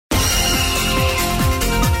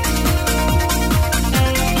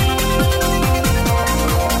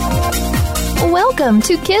Welcome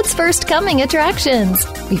to Kids First Coming Attractions.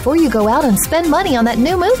 Before you go out and spend money on that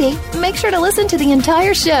new movie, make sure to listen to the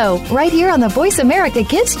entire show right here on the Voice America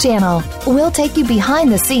Kids channel. We'll take you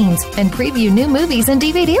behind the scenes and preview new movies and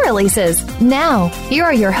DVD releases. Now, here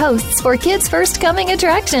are your hosts for Kids First Coming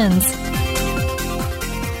Attractions.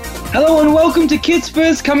 Hello and welcome to Kids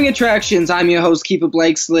First Coming Attractions. I'm your host, Keefer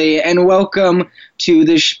Blakesley, and welcome to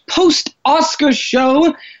this post-Oscar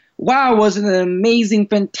show. Wow, was it an amazing,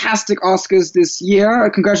 fantastic Oscars this year.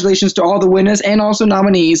 Congratulations to all the winners and also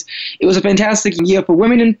nominees. It was a fantastic year for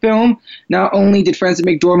women in film. Not only did Frances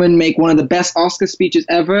McDormand make one of the best Oscar speeches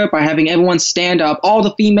ever by having everyone stand up, all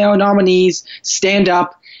the female nominees stand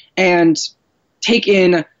up and take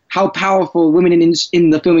in how powerful women in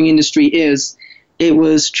the filming industry is. It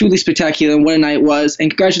was truly spectacular, and what a night it was.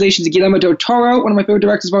 And congratulations to Guillermo del Toro, one of my favorite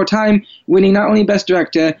directors of all time, winning not only Best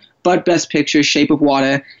Director, but Best Picture, Shape of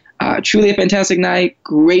Water. Truly a fantastic night.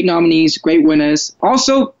 Great nominees, great winners.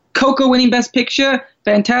 Also, Coco winning Best Picture.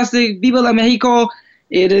 Fantastic. Viva la Mexico.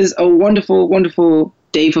 It is a wonderful, wonderful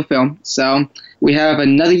day for film. So we have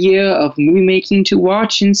another year of movie making to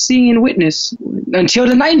watch and see and witness. Until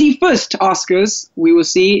the 91st Oscars, we will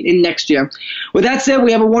see in next year. With that said,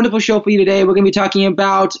 we have a wonderful show for you today. We're going to be talking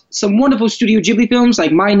about some wonderful Studio Ghibli films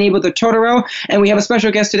like My Neighbor the Totoro. And we have a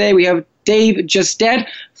special guest today. We have Dave Jesteadt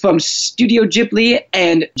from Studio Ghibli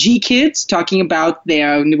and GKids talking about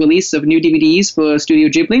their release of new DVDs for Studio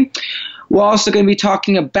Ghibli. We're also going to be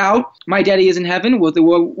talking about My Daddy Is in Heaven with the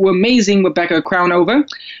amazing Rebecca Crownover.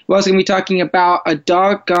 We're also going to be talking about a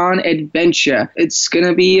Doggone Adventure. It's going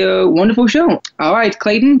to be a wonderful show. All right,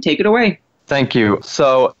 Clayton, take it away. Thank you.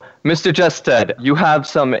 So, Mr. Jesteadt, you have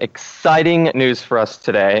some exciting news for us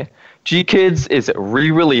today. GKids is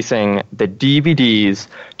re-releasing the DVDs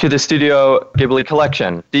to the Studio Ghibli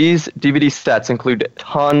collection. These DVD sets include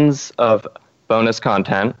tons of bonus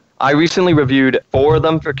content. I recently reviewed 4 of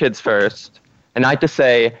them for Kids First, and I have to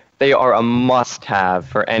say they are a must-have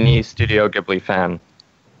for any Studio Ghibli fan.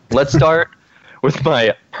 Let's start with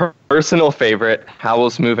my personal favorite,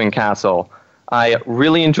 Howl's Moving Castle. I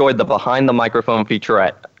really enjoyed the behind-the-microphone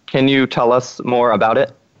featurette. Can you tell us more about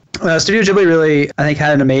it? Studio Ghibli really, I think,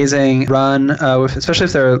 had an amazing run, especially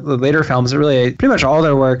if they're later films. Really, pretty much all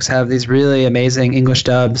their works have these really amazing English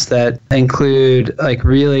dubs that include like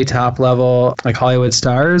really top level like Hollywood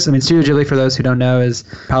stars. I mean, Studio Ghibli, for those who don't know, is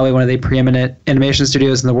probably one of the preeminent animation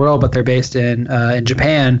studios in the world, but they're based in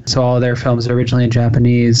Japan, so all of their films are originally in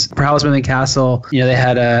Japanese. For Howl's Moving Castle, they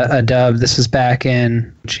had a dub. This was back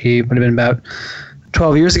in, would have been about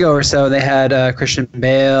 12 years ago or so. They had Christian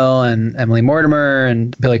Bale and Emily Mortimer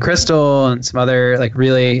and Billy Crystal and some other like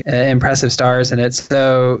really impressive stars in it.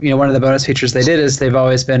 So, one of the bonus features they did is they've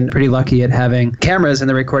always been pretty lucky at having cameras in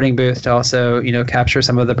the recording booth to also, capture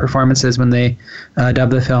some of the performances when they dub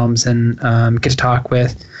the films and get to talk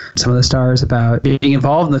with some of the stars about being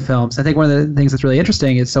involved in the films. I think one of the things that's really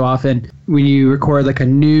interesting is so often when you record like a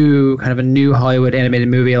new Hollywood animated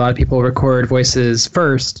movie, a lot of people record voices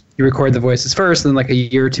first. You record the voices first, and then like a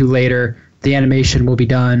year or two later, the animation will be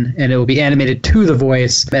done, and it will be animated to the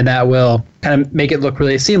voice, and that will kind of make it look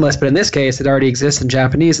really seamless. But in this case, it already exists in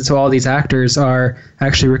Japanese, and so all these actors are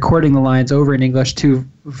actually recording the lines over in English to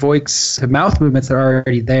voice the mouth movements that are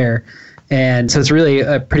already there. And so it's really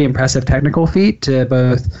a pretty impressive technical feat to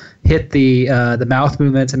both hit the mouth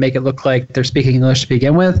movements and make it look like they're speaking English to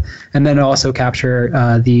begin with, and then also capture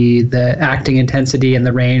the acting intensity and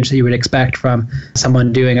the range that you would expect from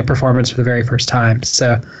someone doing a performance for the very first time.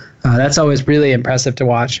 So that's always really impressive to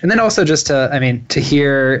watch. And then also just to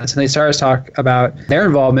hear some of these stars talk about their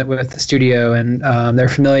involvement with the studio and their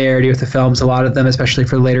familiarity with the films. A lot of them, especially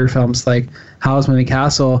for later films like Howl's Moving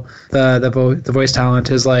Castle, the voice talent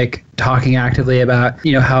is like talking actively about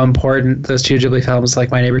how important those Studio Ghibli films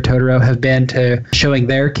like My Neighbor Totoro have been to showing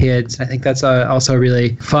their kids. I think that's also a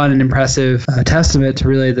really fun and impressive testament to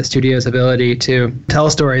really the studio's ability to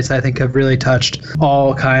tell stories that I think have really touched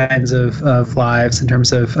all kinds of lives in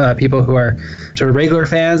terms of people who are sort of regular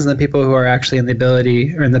fans and then people who are actually in the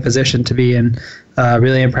ability or in the position to be in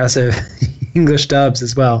really impressive English dubs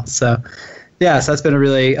as well. So that's been a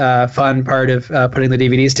really fun part of putting the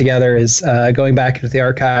DVDs together is going back into the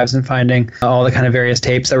archives and finding all the kind of various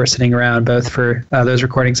tapes that were sitting around, both for those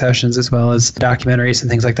recording sessions as well as documentaries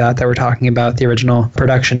and things like that were talking about the original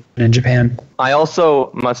production in Japan. I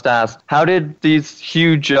also must ask, how did these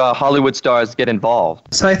huge Hollywood stars get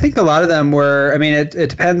involved? So I think a lot of them were, it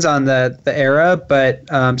depends on the era, but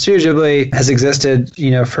Studio Ghibli has existed,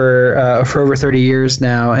 for over 30 years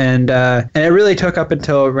now. And it really took up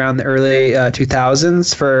until around the early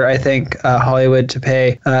 2000s for, I think, Hollywood to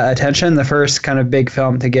pay attention. The first kind of big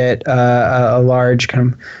film to get a large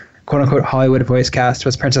kind of quote-unquote Hollywood voice cast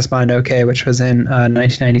was Princess Mononoke, which was in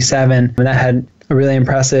 1997. And that had a really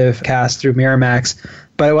impressive cast through Miramax.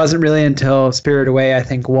 But it wasn't really until Spirited Away, I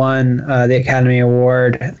think, won the Academy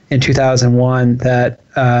Award in 2001 that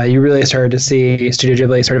you really started to see Studio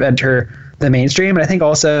Ghibli sort of enter the mainstream. And I think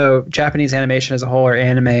also Japanese animation as a whole, or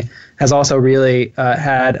anime, has also really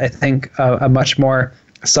had, I think, a much more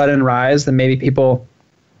sudden rise than maybe people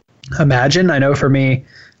imagine. I know for me,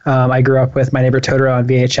 I grew up with My Neighbor Totoro on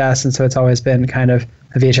VHS, and so it's always been kind of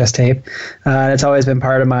a VHS tape. And it's always been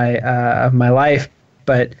part of my life.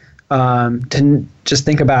 But to just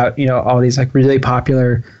think about, all these like really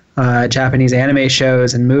popular Japanese anime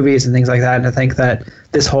shows and movies and things like that, and to think that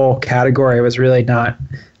this whole category was really not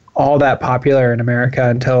all that popular in America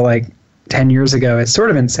until like 10 years ago, it's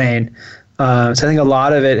sort of insane. So I think a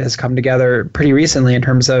lot of it has come together pretty recently in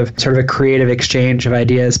terms of sort of a creative exchange of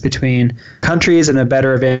ideas between countries and a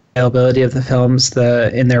better availability of the films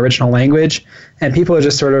in their original language. And people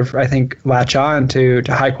just sort of, I think, latch on to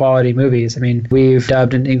high quality movies. I mean, we've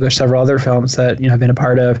dubbed in English several other films that, I've been a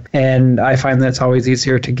part of. And I find that it's always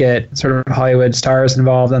easier to get sort of Hollywood stars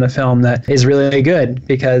involved in a film that is really good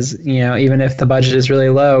because, even if the budget is really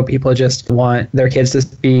low, people just want their kids to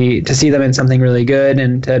see them in something really good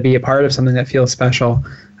and to be a part of something that feels special.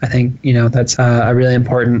 I think, that's a really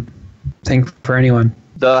important thing for anyone.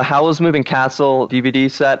 The Howl's Moving Castle DVD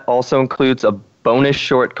set also includes a bonus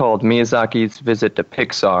short called Miyazaki's Visit to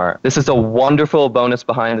Pixar. This is a wonderful bonus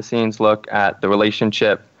behind-the-scenes look at the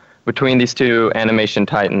relationship between these two animation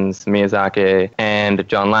titans, Miyazaki and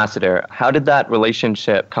John Lasseter. How did that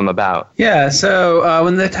relationship come about? Yeah, so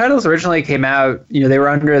when the titles originally came out, they were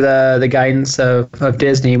under the guidance of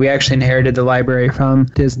Disney. We actually inherited the library from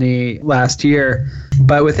Disney last year.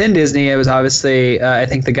 But within Disney, it was obviously, I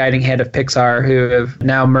think, the guiding hand of Pixar, who have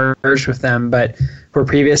now merged with them. But were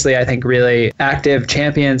previously, I think, really active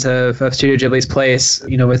champions of Studio Ghibli's place,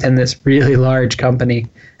 within this really large company.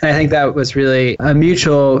 And I think that was really a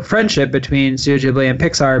mutual friendship between Studio Ghibli and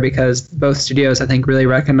Pixar because both studios, I think, really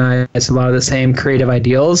recognize a lot of the same creative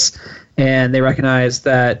ideals. And they recognized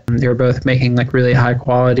that they were both making like really high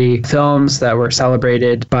quality films that were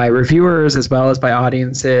celebrated by reviewers as well as by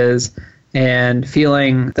audiences, and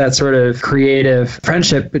feeling that sort of creative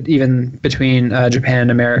friendship even between Japan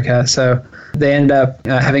and America. So they ended up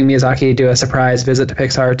having Miyazaki do a surprise visit to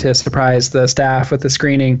Pixar to surprise the staff with the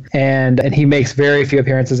screening, and he makes very few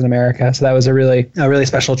appearances in America. So that was a really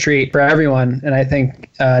special treat for everyone. And I think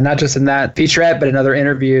not just in that featurette, but in other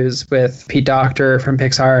interviews with Pete Docter from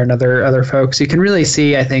Pixar and other folks, you can really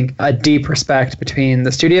see, I think, a deep respect between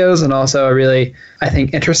the studios and also a really, I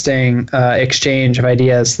think, interesting exchange of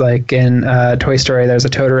ideas. Like in Toy Story, there's a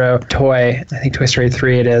Totoro toy. I think Toy Story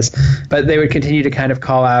 3 it is. But they would continue to kind of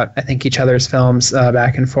call out, I think, each other's films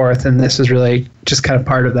back and forth. And this was really just kind of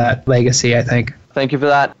part of that legacy, I think. Thank you for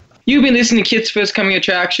that. You've been listening to Kids First Coming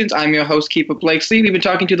Attractions. I'm your host, Keefer Blakesley. We've been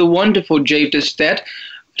talking to the wonderful Jesteadt,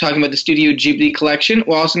 talking about the Studio Ghibli collection.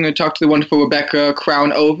 We're also going to talk to the wonderful Rebecca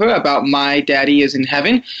Crownover about My Daddy Is in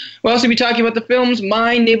Heaven. We'll also be talking about the films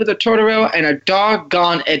My Neighbor Totoro and A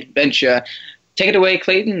Doggone Adventure. Take it away,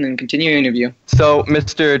 Clayton, and continue your interview. So,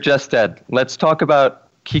 Mr. Jesteadt, let's talk about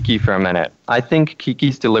Kiki for a minute. I think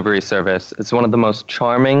Kiki's Delivery Service is one of the most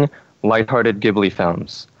charming, lighthearted Ghibli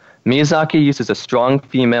films. Miyazaki uses a strong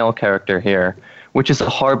female character here, which is a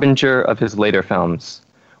harbinger of his later films.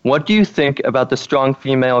 What do you think about the strong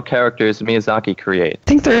female characters Miyazaki creates? I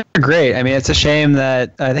think they're great. I mean, it's a shame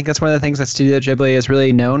that I think that's one of the things that Studio Ghibli is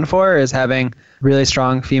really known for, is having really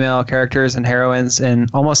strong female characters and heroines in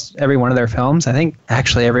almost every one of their films. I think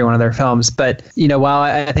actually every one of their films. But, while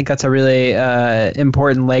I think that's a really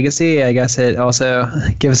important legacy, I guess it also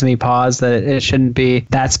gives me pause that it shouldn't be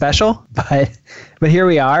that special. But here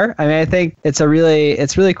we are. I mean, I think it's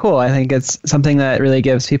really cool. I think it's something that really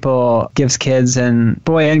gives kids and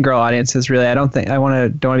boy and girl audiences really. I don't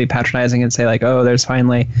want to be patronizing and say like, oh, there's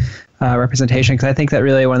finally representation, because I think that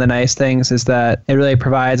really one of the nice things is that it really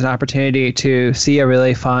provides an opportunity to see a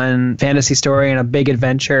really fun fantasy story and a big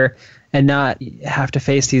adventure and not have to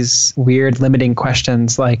face these weird limiting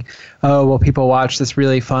questions like, oh, will people watch this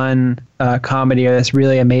really fun comedy or this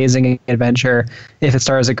really amazing adventure if it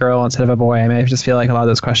stars a girl instead of a boy? I mean, I just feel like a lot of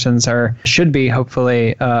those questions should be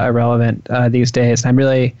hopefully irrelevant these days. And I'm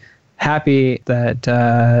really happy that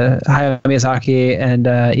Hayao Miyazaki and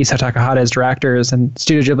Isao Takahata as directors and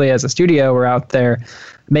Studio Ghibli as a studio were out there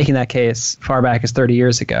making that case far back as 30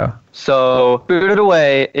 years ago. So, Spirited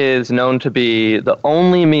Away is known to be the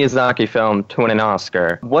only Miyazaki film to win an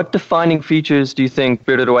Oscar. What defining features do you think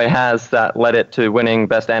Spirited Away has that led it to winning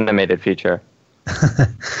Best Animated Feature?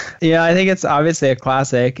 Yeah, I think it's obviously a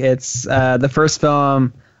classic. It's the first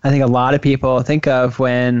film I think a lot of people think of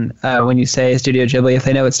when you say Studio Ghibli. If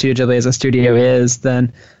they know what Studio Ghibli as a studio is,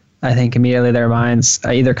 then I think immediately their minds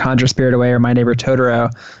either conjure Spirited Away or My Neighbor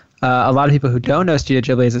Totoro. A lot of people who don't know Studio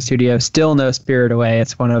Ghibli as a studio still know Spirited Away.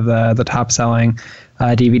 It's one of the top-selling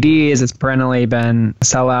DVDs. It's perennially been a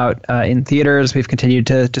sellout in theaters. We've continued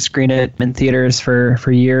to screen it in theaters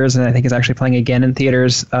for years, and I think it's actually playing again in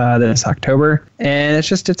theaters this October. And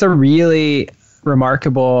it's a really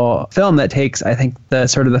remarkable film that takes, I think, the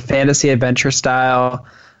sort of the fantasy adventure style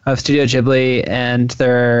of Studio Ghibli and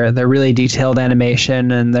their really detailed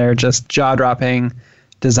animation and their just jaw-dropping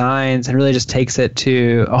designs, and really just takes it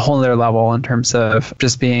to a whole other level in terms of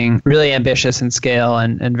just being really ambitious in scale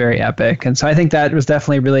and very epic. And so I think that was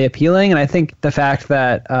definitely really appealing. And I think the fact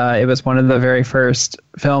that it was one of the very first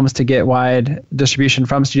films to get wide distribution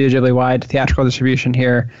from Studio Ghibli, wide theatrical distribution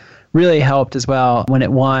here, really helped as well when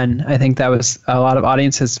it won. I think that was a lot of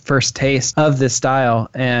audiences' first taste of this style,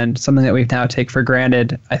 and something that we now take for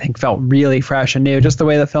granted, I think felt really fresh and new, just the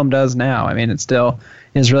way the film does now. I mean, it still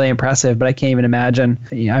is really impressive, but I can't even imagine.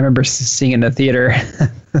 I remember seeing it in the theater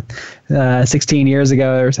 16 years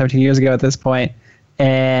ago or 17 years ago at this point,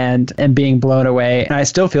 and being blown away. And I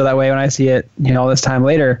still feel that way when I see it, all this time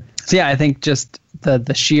later. So yeah, I think just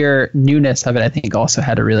the sheer newness of it, I think also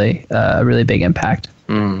had a really big impact.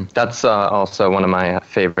 That's also one of my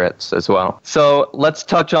favorites as well. So let's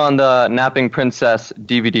touch on the Napping Princess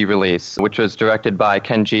DVD release, which was directed by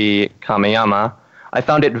Kenji Kamiyama. I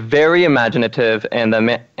found it very imaginative, and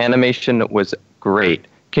the animation was great.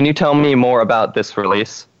 Can you tell me more about this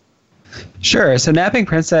release? Sure. So Napping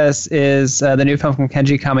Princess is the new film from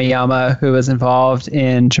Kenji Kamiyama, who was involved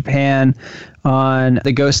in Japan on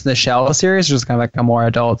the Ghost in the Shell series, which is kind of like a more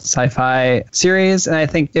adult sci-fi series. And I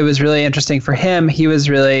think it was really interesting for him. He was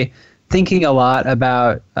really thinking a lot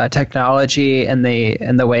about technology and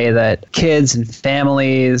the way that kids and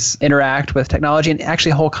families interact with technology, and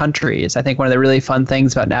actually whole countries. I think one of the really fun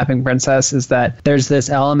things about Napping Princess is that there's this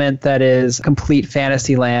element that is complete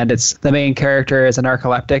fantasy land. It's the main character is a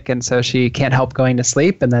narcoleptic, and so she can't help going to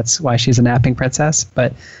sleep, and that's why she's a napping princess.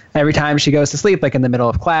 But every time she goes to sleep, like in the middle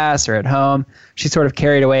of class or at home, she's sort of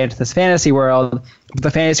carried away into this fantasy world.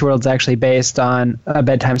 The fantasy world is actually based on a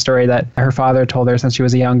bedtime story that her father told her since she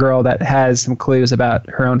was a young girl that has some clues about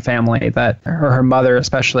her own family, or her mother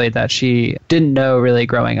especially, that she didn't know really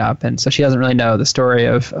growing up. And so she doesn't really know the story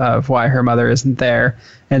of why her mother isn't there.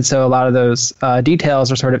 And so a lot of those details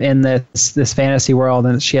are sort of in this fantasy world,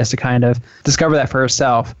 and she has to kind of discover that for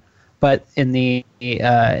herself. But in the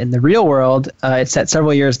real world, it's set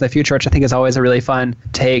several years in the future, which I think is always a really fun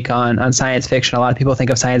take on science fiction. A lot of people think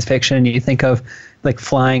of science fiction, and you think of like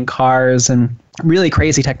flying cars and really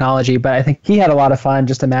crazy technology. But I think he had a lot of fun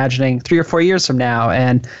just imagining 3 or 4 years from now,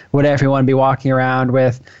 and would everyone be walking around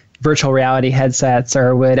with virtual reality headsets,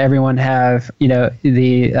 or would everyone have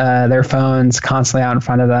their phones constantly out in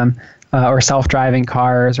front of them? Or self-driving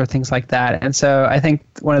cars or things like that. And so I think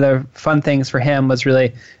one of the fun things for him was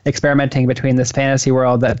really experimenting between this fantasy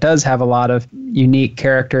world that does have a lot of unique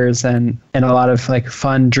characters and a lot of like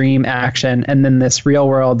fun dream action, and then this real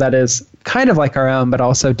world that is kind of like our own, but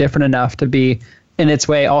also different enough to be in its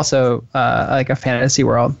way also like a fantasy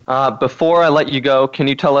world. Before I let you go, can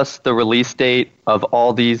you tell us the release date of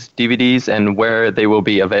all these DVDs and where they will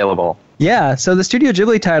be available? Yeah, so the Studio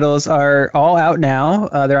Ghibli titles are all out now.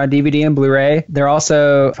 They're on DVD and Blu-ray. They're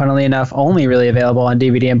also, funnily enough, only really available on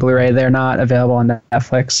DVD and Blu-ray. They're not available on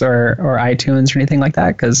Netflix or iTunes or anything like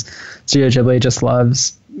that, because Studio Ghibli just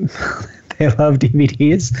loves they love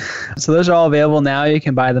DVDs. So those are all available now. You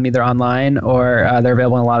can buy them either online or they're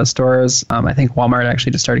available in a lot of stores. I think Walmart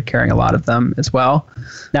actually just started carrying a lot of them as well.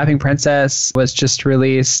 Napping Princess was just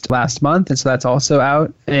released last month, and so that's also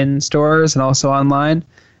out in stores and also online.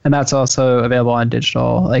 And that's also available on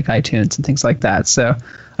digital, like iTunes and things like that. So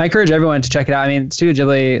I encourage everyone to check it out. I mean, Studio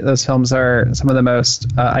Ghibli, those films are some of the most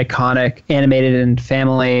iconic animated and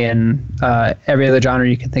family and every other genre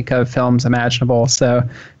you can think of films imaginable. So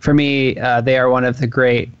for me, they are one of the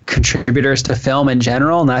great contributors to film in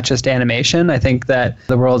general, not just animation. I think that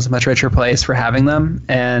the world is a much richer place for having them.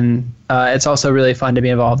 And it's also really fun to be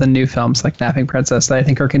involved in new films like Napping Princess that I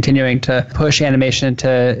think are continuing to push animation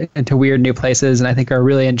into weird new places, and I think are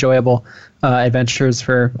really enjoyable adventures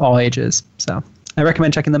for all ages. So I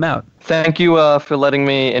recommend checking them out. Thank you for letting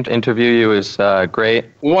me interview you. It was great.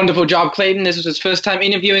 Wonderful job, Clayton. This was his first time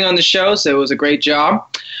interviewing on the show, so it was a great job.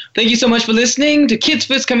 Thank you so much for listening to Kids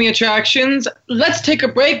First Coming Attractions. Let's take a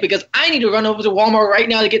break because I need to run over to Walmart right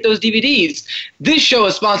now to get those DVDs. This show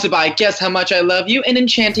is sponsored by Guess How Much I Love You and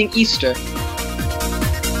Enchanting Easter.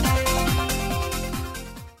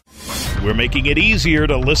 We're making it easier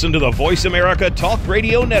to listen to the Voice America Talk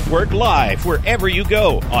Radio Network live wherever you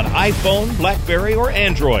go on iPhone, BlackBerry, or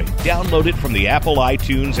Android. Download it from the Apple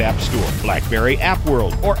iTunes App Store, BlackBerry App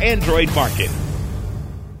World, or Android Market.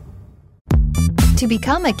 To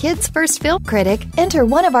become a Kids First Film Critic, enter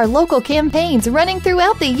one of our local campaigns running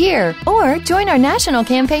throughout the year or join our national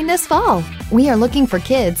campaign this fall. We are looking for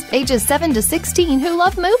kids ages 7 to 16 who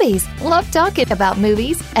love movies, love talking about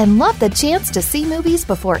movies, and love the chance to see movies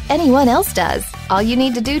before anyone else does. All you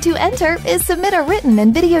need to do to enter is submit a written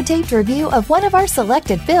and videotaped review of one of our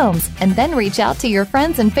selected films and then reach out to your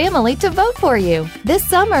friends and family to vote for you. This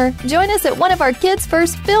summer, join us at one of our Kids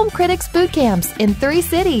First Film Critics boot camps in 3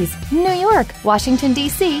 cities, New York, Washington,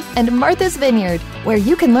 D.C., and Martha's Vineyard, where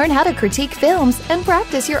you can learn how to critique films and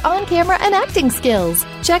practice your on-camera and acting skills.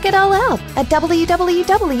 Check it all out at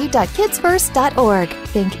www.kidsfirst.org.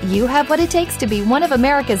 Think you have what it takes to be one of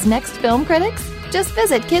America's next film critics? Just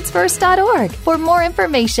visit kidsfirst.org for more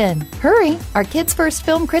information. Hurry! Our Kids First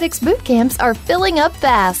Film Critics boot camps are filling up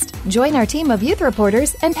fast. Join our team of youth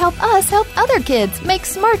reporters and help us help other kids make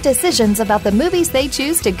smart decisions about the movies they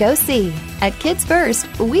choose to go see. At Kids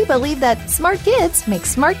First, we believe that smart kids make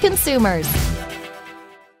smart consumers.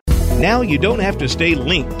 Now you don't have to stay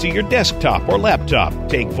linked to your desktop or laptop.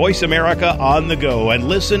 Take Voice America on the go and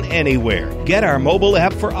listen anywhere. Get our mobile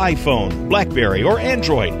app for iPhone, BlackBerry, or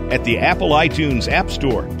Android at the Apple iTunes App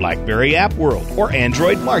Store, BlackBerry App World, or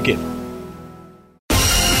Android Market.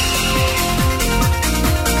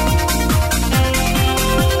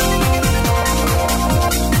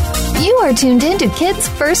 You are tuned in to Kids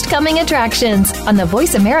First Coming Attractions on the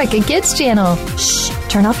Voice America Kids channel. Shh!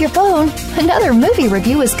 Turn off your phone. Another movie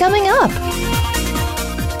review is coming up.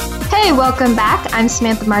 Hey, welcome back. I'm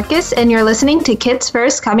Samantha Marcus, and you're listening to Kids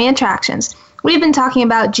First Coming Attractions. We've been talking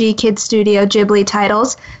about GKids Studio Ghibli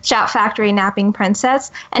titles, Shout Factory Napping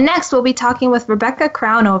Princess, and next we'll be talking with Rebecca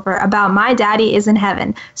Crownover about My Daddy Is in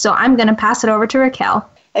Heaven. So I'm going to pass it over to Raquel.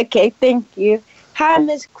 Okay, thank you. Hi,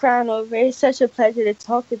 Ms. Crownover. It's such a pleasure to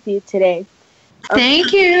talk with you today.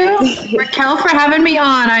 Thank you, Raquel, for having me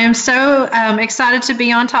on. I am so excited to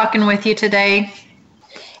be on talking with you today.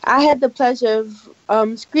 I had the pleasure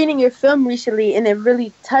of screening your film recently, and it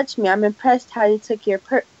really touched me. I'm impressed how you took your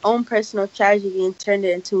own personal tragedy and turned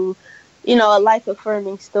it into, a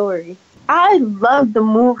life-affirming story. I love the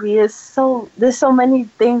movie. There's so many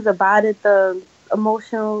things about it, the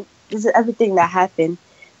emotional, everything that happened.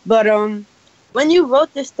 But when you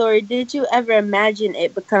wrote the story, did you ever imagine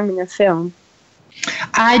it becoming a film?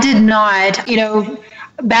 I did not.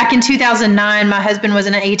 Back in 2009, my husband was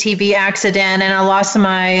in an ATV accident, and I lost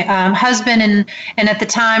my husband. And at the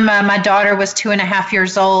time, my daughter was 2.5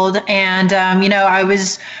 years old. And, I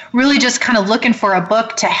was really just kind of looking for a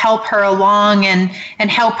book to help her along and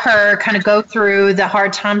help her kind of go through the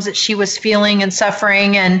hard times that she was feeling and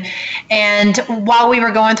suffering. And while we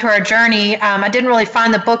were going through our journey, I didn't really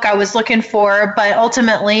find the book I was looking for. But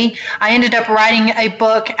ultimately, I ended up writing a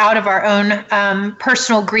book out of our own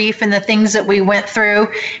personal grief and the things that we went through.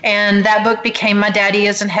 And that book became My Daddy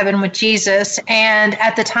Is in Heaven with Jesus. And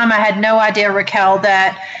at the time, I had no idea, Raquel,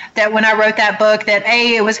 that when I wrote that book, that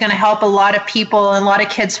A, it was going to help a lot of people and a lot of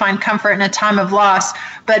kids find comfort in a time of loss.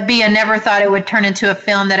 But B, I never thought it would turn into a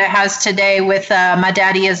film that it has today with My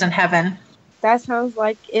Daddy Is in Heaven. That sounds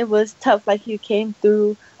like it was tough, like you came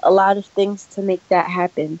through a lot of things to make that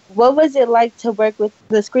happen. What was it like to work with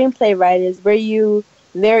the screenplay writers? Were you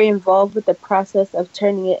very involved with the process of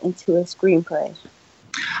turning it into a screenplay?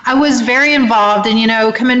 I was very involved,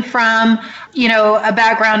 and coming from a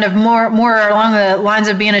background of more along the lines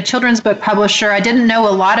of being a children's book publisher, I didn't know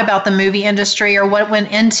a lot about the movie industry or what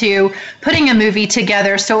went into putting a movie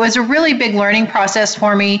together. So it was a really big learning process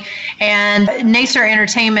for me. And Nacer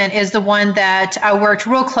Entertainment is the one that I worked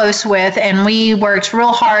real close with, and we worked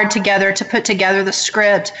real hard together to put together the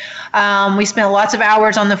script. We spent lots of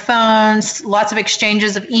hours on the phones, lots of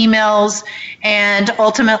exchanges of emails, and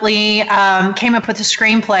ultimately came up with a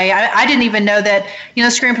screenplay. I didn't even know that,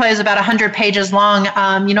 screenplay is about 100 pages long.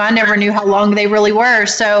 I never knew how long they really were.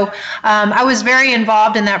 So I was very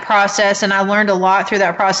involved in that process, and I learned a lot through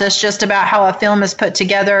that process just about how a film is put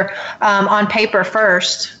together on paper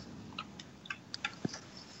first.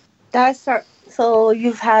 So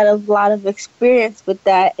you've had a lot of experience with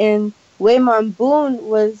that, and Waymon Boone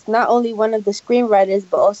was not only one of the screenwriters,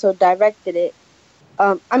 but also directed it.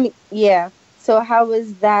 So how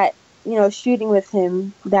was that, shooting with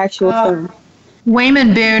him, the actual film?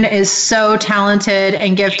 Waymon Boone is so talented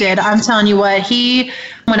and gifted. I'm telling you what, he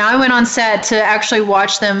When I went on set to actually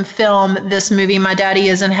watch them film this movie, My Daddy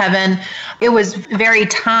Is in Heaven, it was very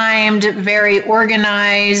timed, very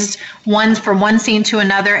organized, from one scene to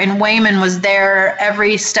another, and Wayman was there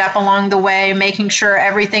every step along the way, making sure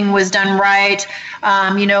everything was done right.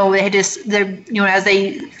 As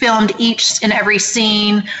they filmed each and every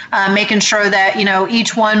scene, making sure that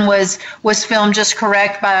each one was filmed just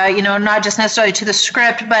correct by not just necessarily to the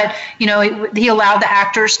script, but he allowed the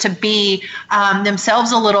actors to be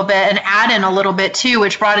themselves a little bit and add in a little bit too,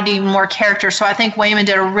 which brought it even more character. So I think Wayman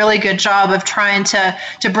did a really good job of trying to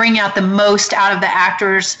bring out the most out of the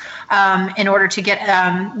actors in order to get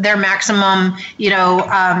their maximum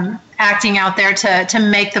acting out there to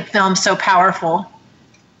make the film so powerful.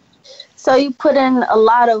 So you put in a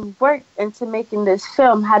lot of work into making this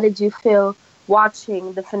film. How did you feel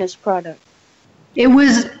watching the finished product? It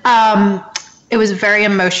was very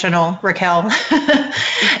emotional, Raquel.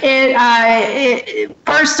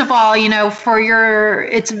 First of all,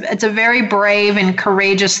 it's a very brave and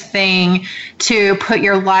courageous thing to put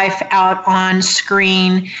your life out on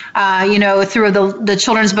screen. Through the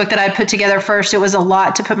children's book that I put together first, it was a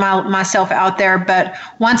lot to put myself out there. But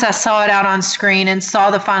once I saw it out on screen and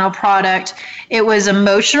saw the final product, it was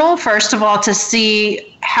emotional, first of all, to see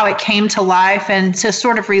how it came to life and to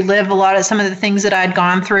sort of relive some of the things that I'd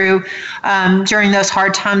gone through during those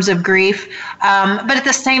hard times of grief. But at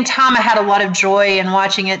the same time, I had a lot of joy in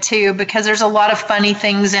watching it too, because there's a lot of funny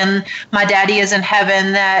things in My Daddy Is in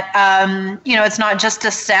Heaven that, it's not just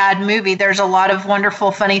a sad movie. There's a lot of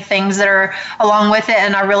wonderful, funny things that are along with it.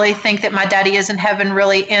 And I really think that My Daddy Is in Heaven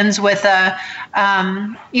really ends with a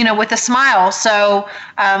smile. So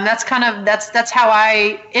that's how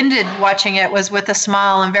I ended watching it, was with a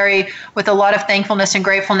smile and with a lot of thankfulness and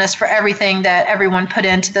gratefulness for everything that everyone put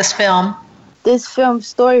into this film. This film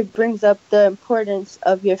story brings up the importance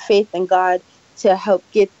of your faith in God to help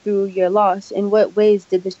get through your loss. In what ways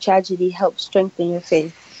did this tragedy help strengthen your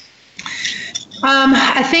faith?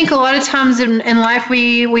 I think a lot of times in life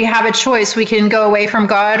we have a choice. We can go away from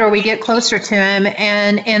God or we get closer to Him.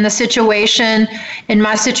 And in my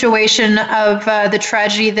situation of the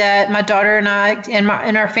tragedy that my daughter and I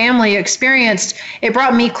and our family experienced, it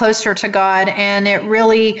brought me closer to God, and it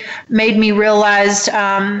really made me realize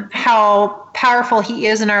how powerful He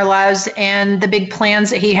is in our lives and the big plans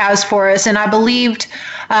that He has for us. And I believed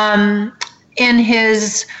in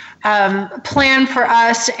His plan for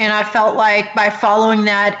us, and I felt like by following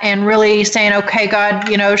that and really saying, okay, God,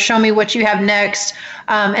 show me what you have next,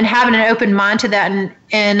 and having an open mind to that,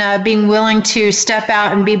 and being willing to step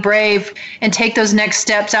out and be brave and take those next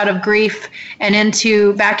steps out of grief and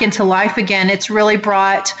back into life again. It's really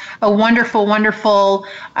brought a wonderful, wonderful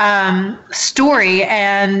story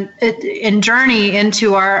and journey in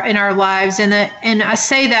our lives. And I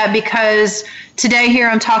say that because today here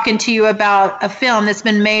I'm talking to you about a film that's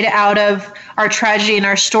been made out of our tragedy and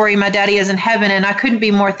our story, My Daddy Is in Heaven, and I couldn't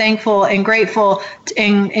be more thankful and grateful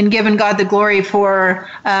and giving God the glory for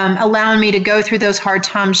allowing me to go through those hard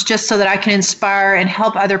times just so that I can inspire and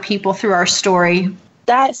help other people through our story.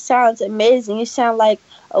 That sounds amazing. You sound like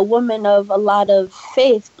a woman of a lot of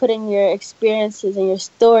faith, putting your experiences and your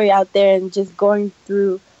story out there and just going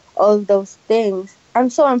through all of those things. I'm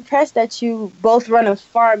so impressed that you both run a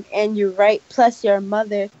farm and you write, plus you're a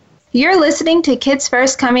mother. You're listening to Kids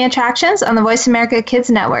First Coming Attractions on the Voice America Kids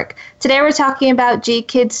Network. Today we're talking about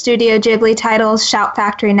GKids Studio Ghibli titles Shout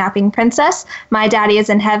Factory Napping Princess, My Daddy Is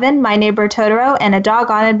in Heaven, My Neighbor Totoro, and A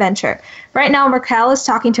Doggone Adventure. Right now, Raquel is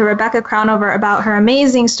talking to Rebecca Crownover about her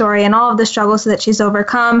amazing story and all of the struggles that she's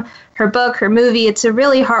overcome, her book, her movie. It's a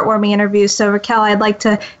really heartwarming interview. So Raquel, I'd like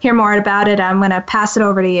to hear more about it. I'm going to pass it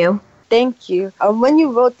over to you. Thank you. When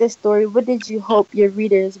you wrote this story, what did you hope your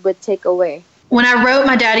readers would take away? When I wrote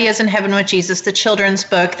My Daddy Is in Heaven with Jesus, the children's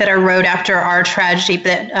book that I wrote after our tragedy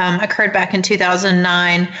that occurred back in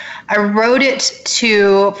 2009, I wrote it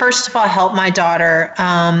to, first of all, help my daughter,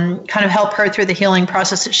 kind of help her through the healing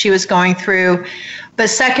process that she was going through. But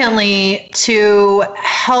secondly, to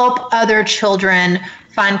help other children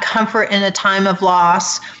find comfort in a time of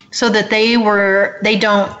loss so that they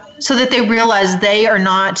realize they are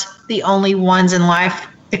not the only ones in life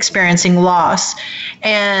experiencing loss.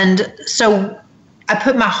 And so I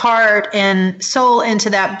put my heart and soul into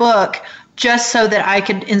that book just so that I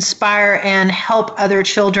could inspire and help other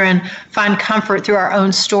children find comfort through our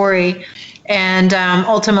own story. And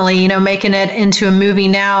ultimately, making it into a movie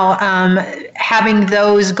now, having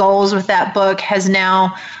those goals with that book has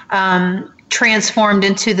now transformed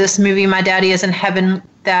into this movie, My Daddy Is in Heaven,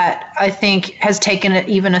 that I think has taken it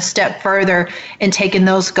even a step further and taken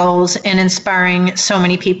those goals and inspiring so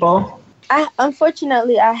many people.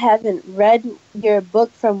 Unfortunately, I haven't read your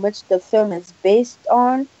book from which the film is based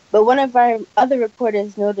on, but one of our other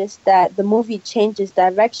reporters noticed that the movie changes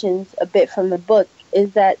directions a bit from the book.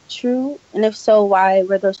 Is that true? And if so, why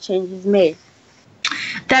were those changes made?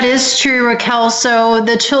 That is true, Raquel. So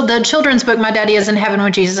the children's book, My Daddy Is in Heaven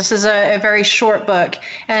with Jesus, is a very short book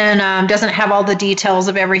and doesn't have all the details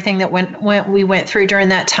of everything that we went through during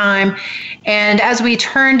that time. And as we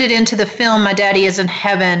turned it into the film, My Daddy Is in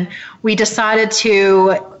Heaven, we decided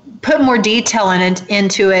to put more detail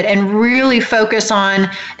into it and really focus on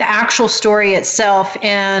the actual story itself,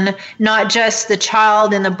 and not just the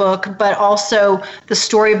child in the book, but also the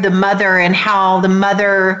story of the mother and how the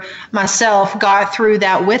mother, myself, got through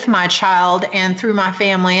that with my child and through my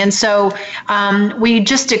family. And so we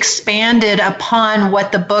just expanded upon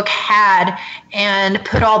what the book had and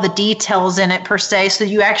put all the details in it, per se, so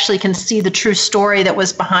you actually can see the true story that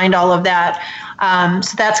was behind all of that.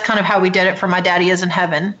 So that's kind of how we did it for My Daddy Is in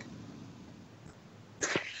Heaven.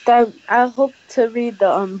 I hope to read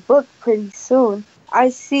the book pretty soon. I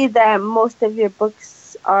see that most of your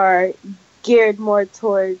books are geared more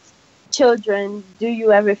towards children. Do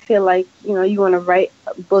you ever feel like, you want to write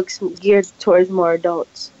books geared towards more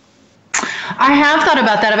adults? I have thought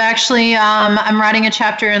about that. I've actually, I'm writing a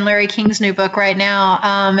chapter in Larry King's new book right now.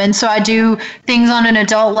 And so I do things on an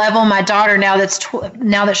adult level. My daughter, now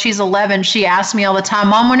that she's 11, she asks me all the time,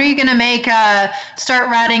 Mom, when are you going to start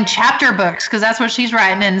writing chapter books? Because that's what she's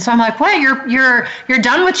writing. And so I'm like, what, you're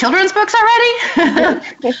done with children's books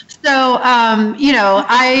already? So,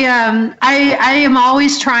 I am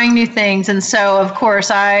always trying new things. And so, of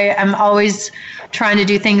course, I am always trying to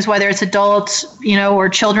do things, whether it's adults, or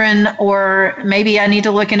children, or maybe I need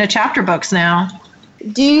to look into chapter books now.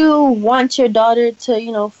 Do you want your daughter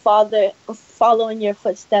to, follow in your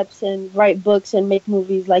footsteps and write books and make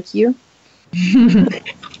movies like you?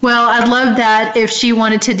 Well, I'd love that if she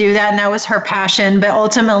wanted to do that and that was her passion, but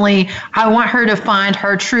ultimately I want her to find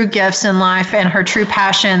her true gifts in life and her true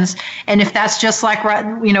passions. And if that's just like,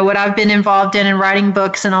 what I've been involved in and writing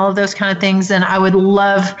books and all of those kind of things, then I would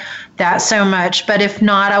love that so much. But if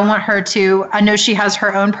not, I want her to, I know she has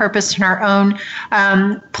her own purpose and her own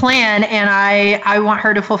plan, and I want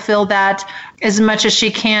her to fulfill that as much as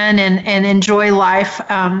she can and enjoy life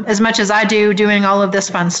as much as I do doing all of this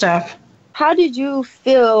fun stuff. How did you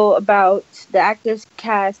feel about the actors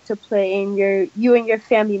cast to play in you and your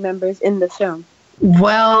family members in the film?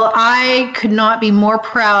 Well, I could not be more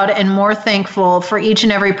proud and more thankful for each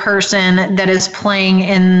and every person that is playing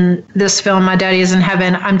in this film, My Daddy Is in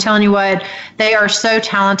Heaven. I'm telling you what, they are so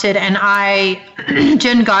talented. And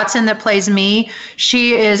Jen Gottson, that plays me,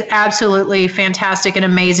 she is absolutely fantastic and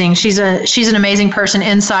amazing. She's an amazing person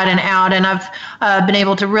inside and out. And I've been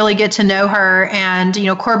able to really get to know her. And,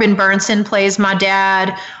 Corbin Burnson plays my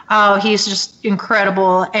dad. Oh, he's just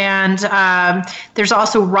incredible. And there's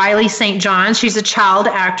also Riley St. John. She's a child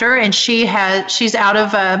actor, and she's out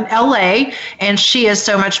of LA, and she is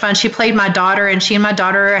so much fun. She played my daughter, and she and my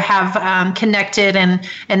daughter have connected, and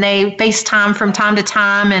they FaceTime from time to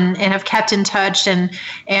time and have kept in touch.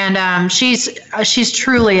 And she's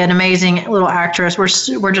truly an amazing little actress.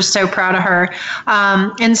 We're just so proud of her.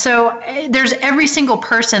 And so there's every single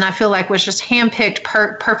person I feel like was just handpicked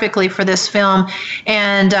perfectly for this film.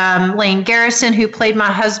 And Lane Garrison, who played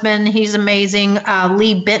my husband, he's amazing.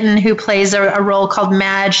 Lee Benton, who plays a role called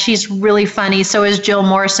Madge, she's really funny. So is Jill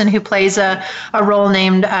Morrison, who plays a role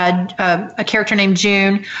named a character named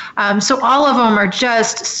June. So all of them are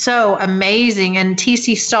just so amazing. And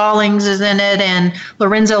T.C. Stallings is in it, and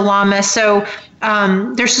Lorenzo Lamas. So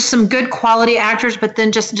there's just some good quality actors, but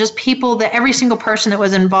then just people that every single person that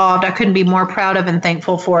was involved, I couldn't be more proud of and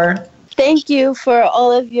thankful for. Thank you for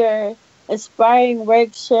all of your inspiring work,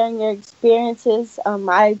 sharing your experiences.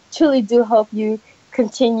 I truly do hope you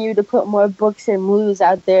continue to put more books and movies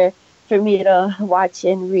out there for me to watch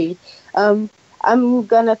and read. I'm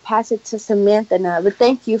going to pass it to Samantha now, but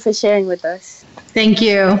thank you for sharing with us. Thank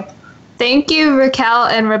you. Thank you, Raquel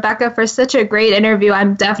and Rebecca, for such a great interview.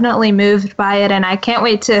 I'm definitely moved by it, and I can't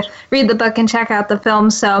wait to read the book and check out the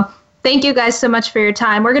film. So thank you guys so much for your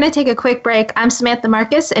time. We're going to take a quick break. I'm Samantha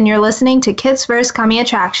Marcus, and you're listening to Kids First Coming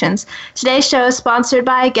Attractions. Today's show is sponsored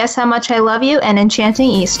by Guess How Much I Love You and Enchanting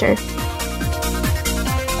Easter.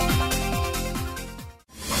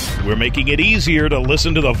 We're making it easier to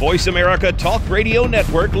listen to the Voice America Talk Radio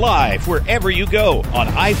Network live wherever you go on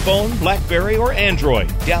iPhone, BlackBerry, or Android.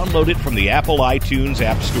 Download it from the Apple iTunes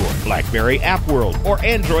App Store, BlackBerry App World, or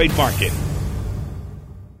Android Market.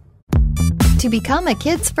 To become a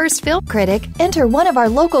Kids First Film Critic, enter one of our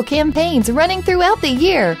local campaigns running throughout the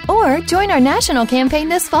year, or join our national campaign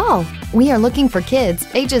this fall. We are looking for kids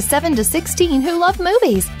ages 7 to 16 who love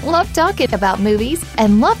movies, love talking about movies,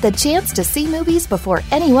 and love the chance to see movies before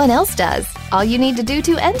anyone else does. All you need to do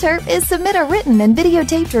to enter is submit a written and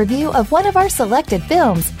videotaped review of one of our selected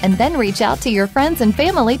films, and then reach out to your friends and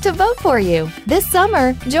family to vote for you. This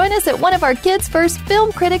summer, join us at one of our Kids First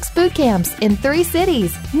Film Critics boot camps in 3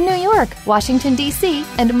 cities: New York, Washington, D.C.,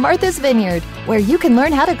 and Martha's Vineyard, where you can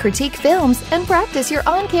learn how to critique films and practice your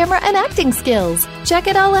on-camera and acting skills. Check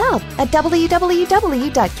it all out at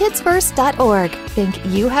www.kidsfirst.org. Think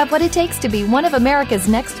you have what it takes to be one of America's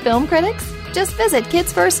next film critics? Just visit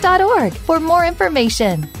kidsfirst.org for more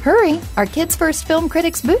information. Hurry! Our Kids First Film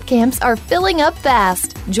Critics boot camps are filling up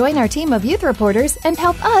fast. Join our team of youth reporters and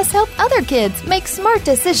help us help other kids make smart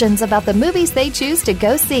decisions about the movies they choose to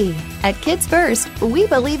go see. At Kids First, we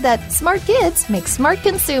believe that smart kids make smart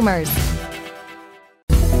consumers.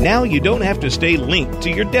 Now you don't have to stay linked to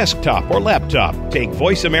your desktop or laptop. Take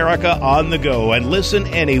Voice America on the go and listen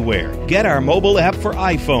anywhere. Get our mobile app for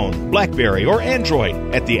iPhone, BlackBerry, or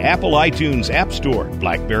Android at the Apple iTunes App Store,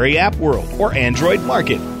 BlackBerry App World, or Android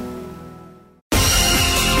Market.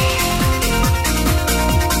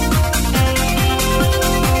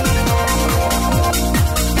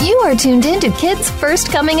 You are tuned in to Kids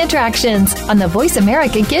First Coming Attractions on the Voice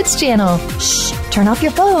America Kids channel. Shh! Turn off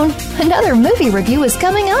your phone. Another movie review is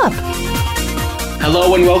coming up.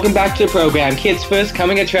 Hello and welcome back to the program, Kids First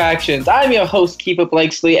Coming Attractions. I'm your host, Keefer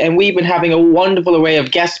B, and we've been having a wonderful array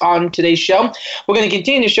of guests on today's show. We're going to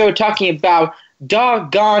continue the show talking about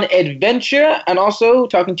Doggone Adventure, and also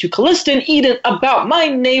talking to Calista and Eden about My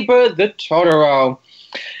Neighbor, the Totoro.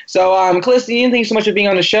 So, Calista, Eden, thanks so much for being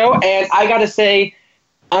on the show, and I gotta say,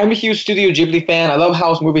 I'm a huge Studio Ghibli fan. I love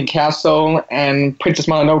Howl's Moving Castle and Princess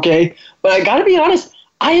Mononoke. But I gotta be honest,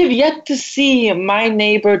 I have yet to see My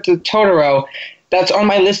Neighbor Totoro. That's on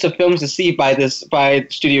my list of films to see by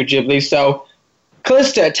Studio Ghibli. So,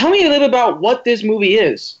 Calista, tell me a little about what this movie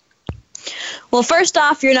is. Well, first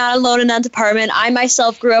off, you're not alone in that department. I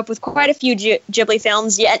myself grew up with quite a few Ghibli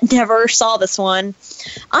films, yet never saw this one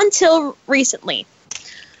until recently.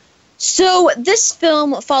 So this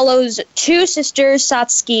film follows 2 sisters,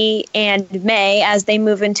 Satsuki and Mei, as they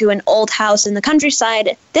move into an old house in the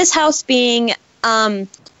countryside. This house being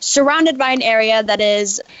surrounded by an area that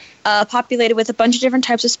is populated with a bunch of different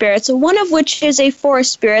types of spirits, one of which is a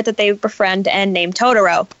forest spirit that they befriend and name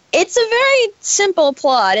Totoro. It's a very simple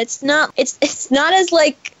plot. It's not as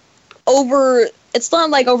like over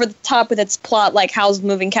the top with its plot like Howl's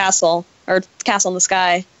Moving Castle or Castle in the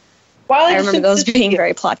Sky. I remember those being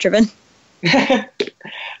very plot-driven.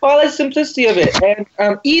 Well, that's simplicity of it.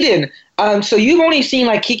 And Eden, so you've only seen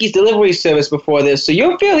like Kiki's Delivery Service before this, so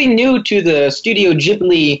you're fairly new to the Studio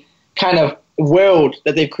Ghibli kind of world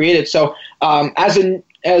that they've created. So as a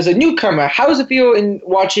newcomer, how does it feel in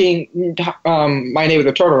watching My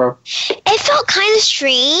Neighbor Totoro? It felt kind of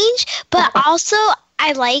strange, but also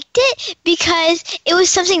I liked it because it was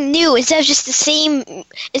something new instead of the same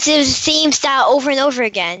style over and over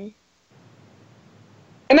again.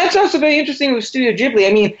 And that's also very interesting with Studio Ghibli.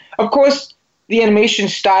 I mean, of course, the animation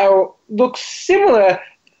style looks similar.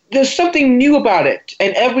 There's something new about it.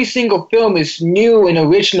 And every single film is new and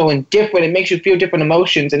original and different. It makes you feel different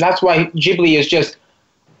emotions. And that's why Ghibli is just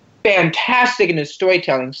fantastic in its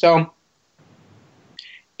storytelling. So,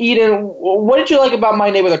 Eden, what did you like about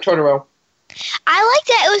My Neighbor Totoro? I like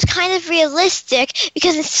that it was kind of realistic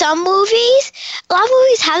because in some movies, a lot of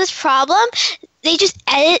movies have this problem. They just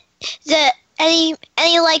edit any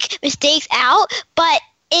like mistakes out, but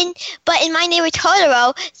in My Neighbor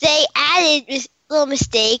Totoro, they added little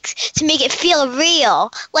mistakes to make it feel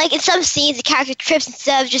real. Like in some scenes, the character trips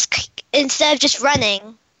instead of just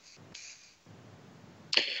running.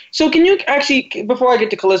 So can you actually, before I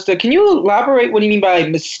get to Calista, can you elaborate what you mean by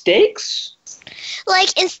mistakes?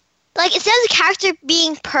 Like instead of the character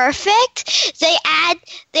being perfect, they add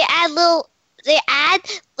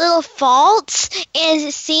little faults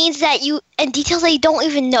and scenes and details that you don't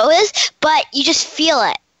even notice, but you just feel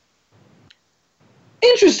it.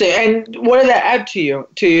 Interesting. And what did that add to your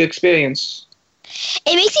experience?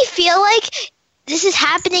 It makes you feel like this is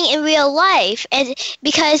happening in real life, and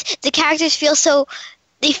because the characters feel so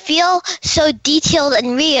detailed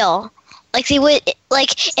and real. Like they would,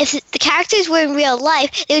 if the characters were in real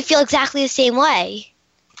life, they would feel exactly the same way.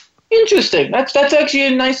 Interesting. That's actually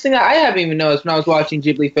a nice thing that I haven't even noticed when I was watching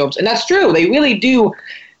Ghibli films. And that's true. They really do,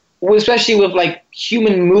 especially with like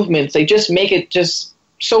human movements, they just make it just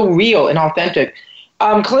so real and authentic.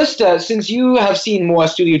 Calista, since you have seen more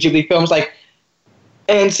Studio Ghibli films, like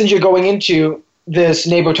And since you're going into this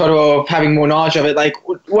Neighbor Totoro of having more knowledge of it, like,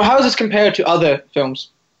 how does this compare to other films?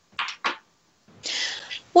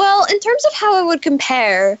 Well, in terms of how it would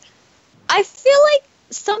compare, I feel like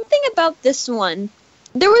something about this one,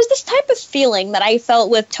 there was this type of feeling that I felt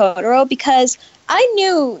with Totoro because I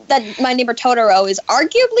knew that My Neighbor Totoro is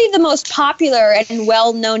arguably the most popular and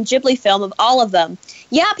well-known Ghibli film of all of them.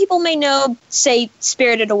 Yeah, people may know, say,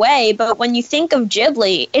 Spirited Away, but when you think of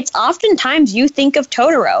Ghibli, it's oftentimes you think of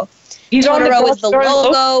Totoro. Totoro is the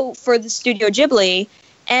logo for the Studio Ghibli.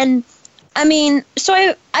 And, I mean, so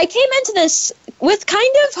I came into this with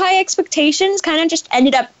kind of high expectations,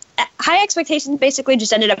 high expectations basically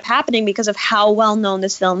just ended up happening because of how well-known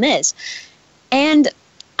this film is. And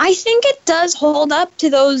I think it does hold up to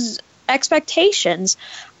those expectations.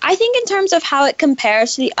 I think in terms of how it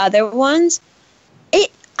compares to the other ones,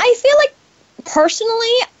 I feel like,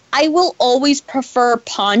 personally, I will always prefer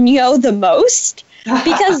Ponyo the most,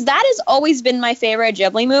 because that has always been my favorite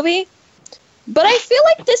Ghibli movie. But I feel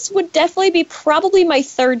like this would definitely be probably my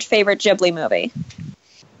third favorite Ghibli movie.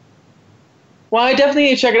 Well, I definitely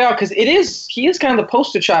need to check it out, because he is kind of the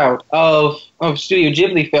poster child of Studio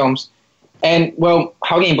Ghibli films. And, well,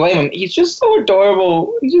 how can you blame him? He's just so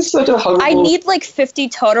adorable. He's just such a huggable... I need, like, 50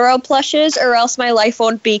 Totoro plushes, or else my life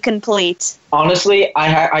won't be complete. Honestly,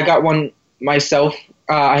 I got one myself.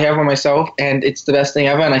 I have one myself, and it's the best thing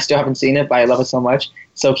ever, and I still haven't seen it, but I love it so much.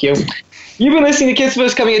 So cute. You've been listening to Kids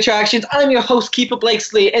First Coming Attractions. I'm your host, Keefer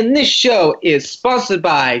Blakesley, and this show is sponsored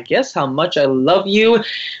by Guess How Much I Love You,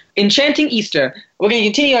 Enchanting Easter. We're going to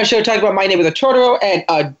continue our show talking about My Neighbor Totoro and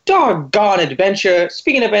a doggone adventure.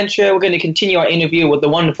 Speaking of adventure, we're going to continue our interview with the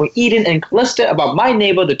wonderful Eden and Calista about My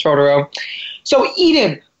Neighbor Totoro. So,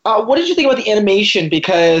 Eden, what did you think about the animation?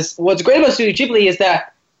 Because what's great about Studio Ghibli is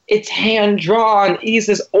that it's hand-drawn. It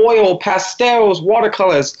uses oil, pastels,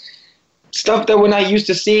 watercolors, stuff that we're not used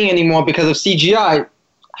to seeing anymore because of CGI.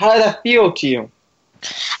 How did that feel to you?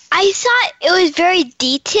 I thought it was very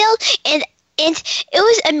detailed, and it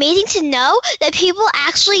was amazing to know that people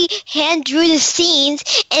actually hand drew the scenes,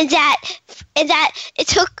 and that it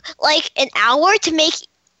took like an hour to make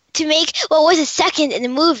what was a second in the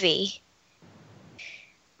movie.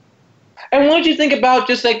 And what did you think about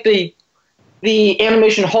just like the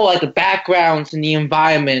animation whole, like the backgrounds and the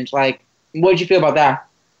environment? Like, what did you feel about that?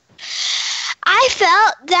 I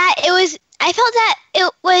felt that it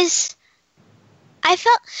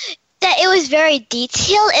was very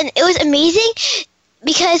detailed, and it was amazing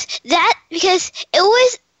because it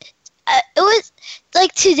was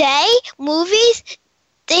like today movies,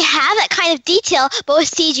 they have that kind of detail, but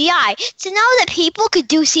with CGI. To know that people could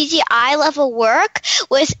do CGI level work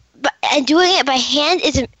and doing it by hand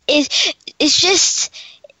it's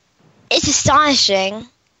astonishing.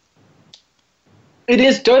 It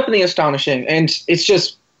is definitely astonishing, and it's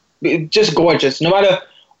just gorgeous. No matter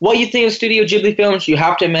what you think of Studio Ghibli films, you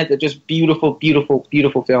have to admit they're just beautiful, beautiful,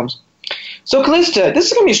 beautiful films. So, Calista, this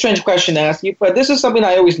is going to be a strange question to ask you, but this is something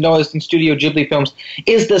I always noticed in Studio Ghibli films,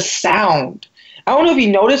 is the sound. I don't know if you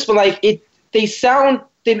noticed, but like it doesn't sound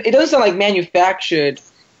like manufactured.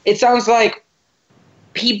 It sounds like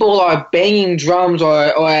people are banging drums,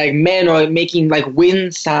 or like men are making like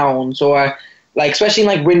wind sounds, or like especially in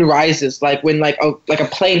like Wind Rises, like when like a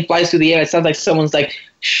plane flies through the air, it sounds like someone's like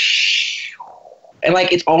shh, and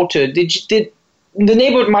like it's altered. Did the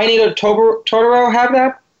neighbor My Neighbor Totoro have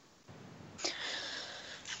that?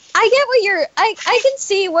 I get what I can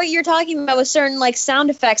see what you're talking about with certain like sound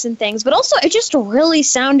effects and things, but also it just really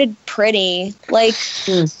sounded pretty. Like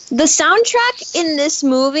the soundtrack in this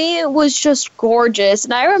movie was just gorgeous,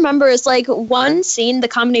 and I remember it's like one scene, the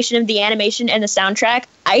combination of the animation and the soundtrack,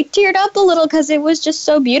 I teared up a little because it was just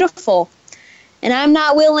so beautiful. And I'm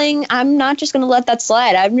not just going to let that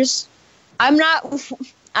slide. I'm not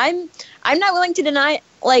willing to deny,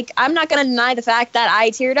 like, I'm not going to deny the fact that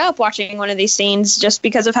I teared up watching one of these scenes just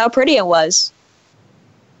because of how pretty it was.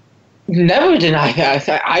 Never deny that.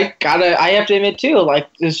 I have to admit too, like,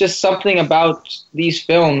 there's just something about these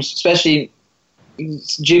films, especially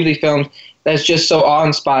Ghibli films, that's just so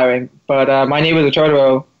awe-inspiring. But My Neighbor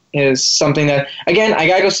Totoro is something that, again, I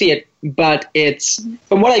gotta go see it. But it's,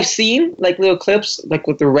 from what I've seen, like little clips, like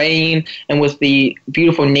with the rain and with the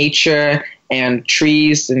beautiful nature and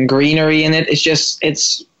trees and greenery in it,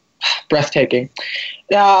 it's breathtaking.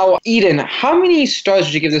 Now, Eden, how many stars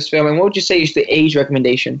would you give this film, and what would you say is the age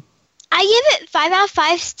recommendation? I give it 5 out of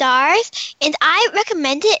 5 stars, and I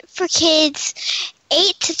recommend it for kids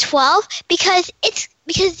 8 to 12 because My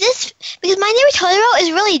Neighbor Totoro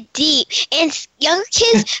is really deep, and younger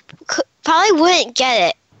kids probably wouldn't get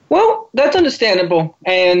it. Well, that's understandable.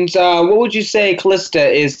 And what would you say, Calista,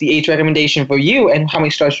 is the age recommendation for you, and how many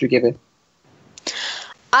stars should you give it?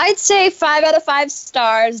 I'd say 5 out of 5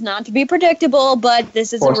 stars, not to be predictable, but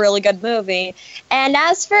this is a really good movie. And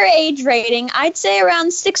as for age rating, I'd say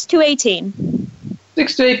around 6 to 18.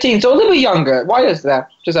 6 to 18, so a little bit younger. Why is that?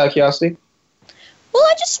 Just out of curiosity. Well,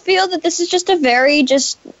 I just feel that this is just a very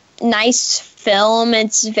nice film.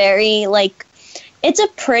 It's very, it's a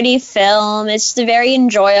pretty film. It's very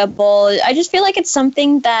enjoyable. I just feel like it's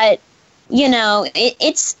something that,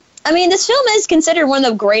 this film is considered one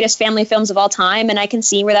of the greatest family films of all time, and I can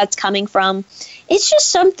see where that's coming from. It's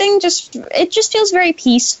just something, it just feels very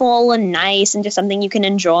peaceful and nice and just something you can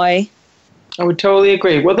enjoy. I would totally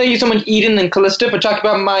agree. Well, thank you so much, Eden and Calista, for talking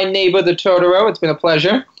about My Neighbor, the Totoro. It's been a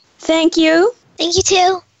pleasure. Thank you. Thank you,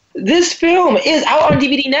 too. This film is out on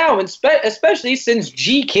DVD now, and especially since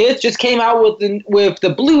GKids just came out with the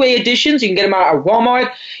Blu-ray editions. You can get them out at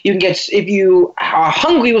Walmart. You can get, if you are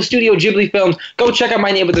hungry with Studio Ghibli films, go check out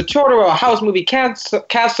My Neighbor the Totoro, House Movie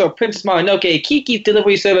Castle, Princess Mononoke, Kiki's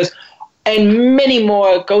Delivery Service, and many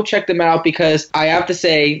more. Go check them out, because I have to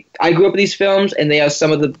say, I grew up with these films, and they are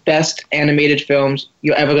some of the best animated films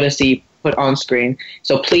you're ever going to see put on screen.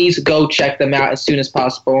 So please go check them out as soon as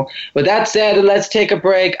possible. With that said, let's take a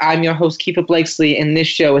break. I'm your host, Keefer Blakesley, and this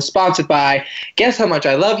show is sponsored by Guess How Much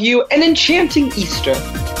I Love You and Enchanting Easter.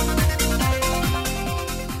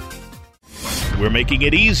 We're making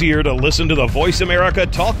it easier to listen to the Voice America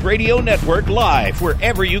Talk Radio Network live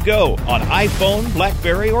wherever you go on iPhone,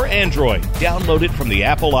 BlackBerry, or Android. Download it from the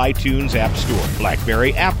Apple iTunes App Store,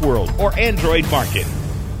 BlackBerry App World, or Android Market.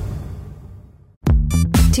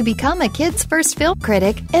 To become a Kids First Film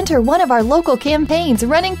Critic, enter one of our local campaigns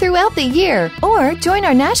running throughout the year, or join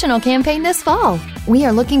our national campaign this fall. We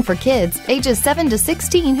are looking for kids ages 7 to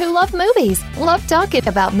 16 who love movies, love talking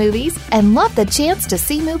about movies, and love the chance to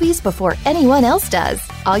see movies before anyone else does.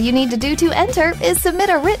 All you need to do to enter is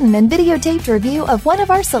submit a written and videotaped review of one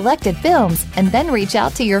of our selected films, and then reach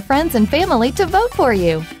out to your friends and family to vote for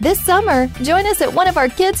you. This summer, join us at one of our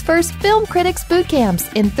Kids First Film Critics boot camps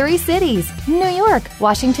in 3 cities, New York,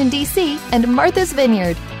 Washington, D.C., and Martha's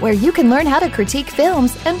Vineyard, where you can learn how to critique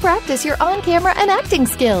films and practice your on-camera and acting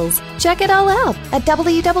skills. Check it all out at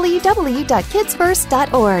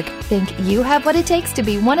www.kidsfirst.org. Think you have what it takes to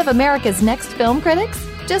be one of America's next film critics?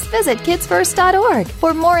 Just visit kidsfirst.org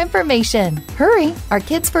for more information. Hurry! Our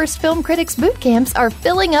Kids First Film Critics boot camps are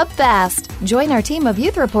filling up fast. Join our team of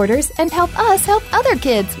youth reporters and help us help other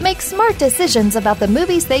kids make smart decisions about the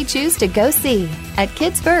movies they choose to go see. At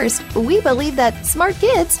Kids First, we believe that smart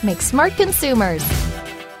kids make smart consumers.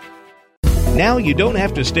 Now you don't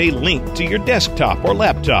have to stay linked to your desktop or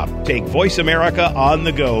laptop. Take Voice America on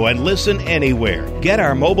the go and listen anywhere. Get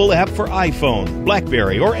our mobile app for iPhone,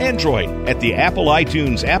 BlackBerry, or Android at the Apple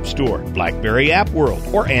iTunes App Store, BlackBerry App World,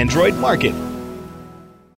 or Android Market.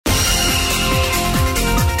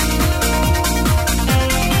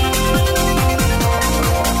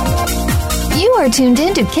 You are tuned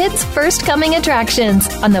in to Kids First Coming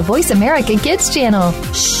Attractions on the Voice America Kids channel.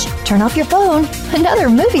 Shh! Turn off your phone. Another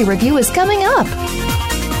movie review is coming up.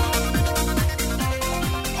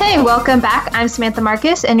 Hey, welcome back. I'm Samantha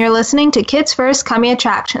Marcus, and you're listening to Kids First Coming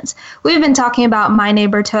Attractions. We've been talking about My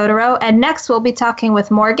Neighbor Totoro, and next we'll be talking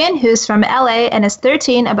with Morgan, who's from LA and is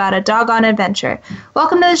 13, about a Doggone adventure.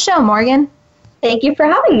 Welcome to the show, Morgan. Thank you for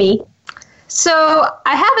having me. So,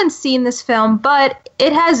 I haven't seen this film, but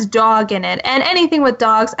it has dog in it, and anything with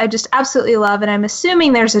dogs I just absolutely love, and I'm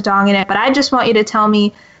assuming there's a dog in it, but I just want you to tell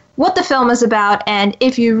me what the film is about and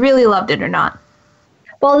if you really loved it or not.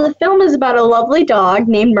 Well, the film is about a lovely dog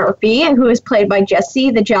named Murphy, who is played by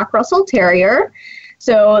Jesse, the Jack Russell Terrier.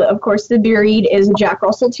 So, of course, the breed is a Jack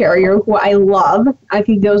Russell Terrier, who I love. I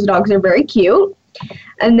think those dogs are very cute.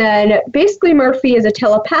 And then, basically, Murphy is a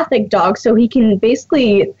telepathic dog, so he can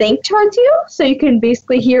basically think towards you. So you can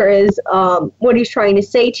basically hear what he's trying to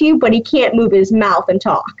say to you, but he can't move his mouth and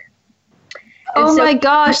talk. Oh my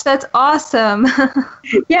gosh, that's awesome.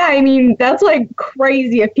 Yeah, I mean, that's like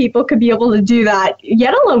crazy if people could be able to do that,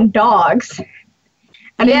 yet alone dogs.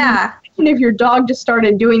 And yeah. If your dog just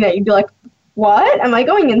started doing that, you'd be like, what? Am I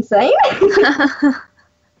going insane?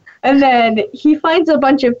 And then he finds a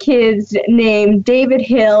bunch of kids named David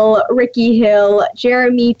Hill, Ricky Hill,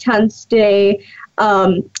 Jeremy Tunstey,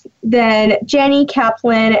 then Jenny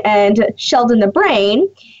Kaplan, and Sheldon the Brain.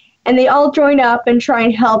 And they all join up and try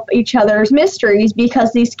and help each other's mysteries,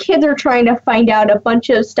 because these kids are trying to find out a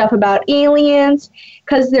bunch of stuff about aliens,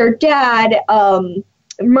 because their dad,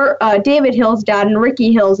 David Hill's dad and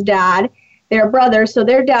Ricky Hill's dad, They're brothers, so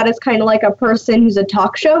their dad is kind of like a person who's a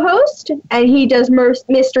talk show host, and he does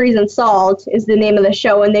Mysteries Unsolved is the name of the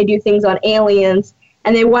show, and they do things on aliens,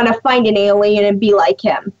 and they want to find an alien and be like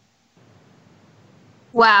him.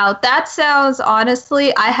 Wow, that sounds,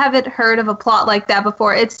 honestly, I haven't heard of a plot like that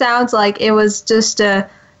before. It sounds like it was just a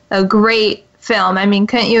great film. I mean,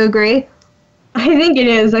 couldn't you agree? I think it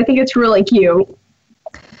is. I think it's really cute.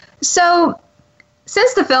 So,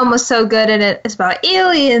 since the film was so good and it's about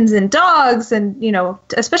aliens and dogs and, you know,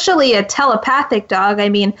 especially a telepathic dog, I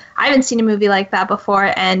mean, I haven't seen a movie like that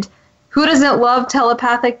before, and who doesn't love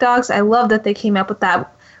telepathic dogs? I love that they came up with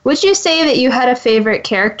that. Would you say that you had a favorite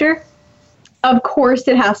character? Of course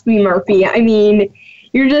it has to be Murphy. I mean,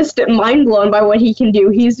 you're just mind blown by what he can do.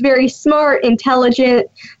 He's very smart,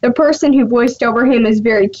 intelligent. The person who voiced over him is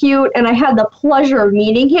very cute, and I had the pleasure of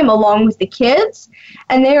meeting him along with the kids,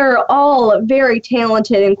 and they're all very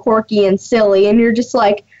talented and quirky and silly, and you're just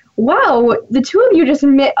like, wow, the two of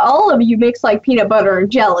you all of you mix like peanut butter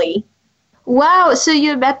and jelly. Wow, so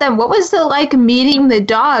you met them. What was it like meeting the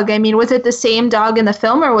dog? I mean, was it the same dog in the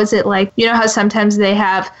film, or was it like, you know how sometimes they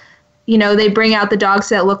have, you know, they bring out the dogs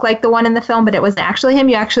that look like the one in the film, but it wasn't actually him?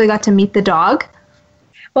 You actually got to meet the dog?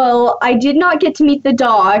 Well, I did not get to meet the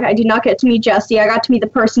dog. I did not get to meet Jesse. I got to meet the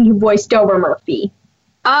person who voiced over Murphy.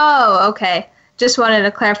 Oh, okay. Just wanted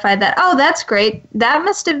to clarify that. Oh, that's great. That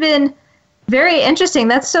must have been very interesting.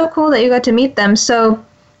 That's so cool that you got to meet them. So,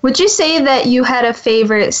 would you say that you had a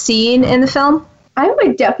favorite scene in the film? I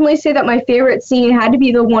would definitely say that my favorite scene had to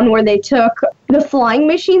be the one where they took the flying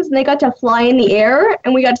machines and they got to fly in the air,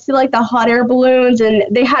 and we got to see like the hot air balloons, and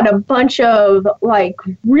they had a bunch of like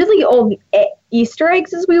really old Easter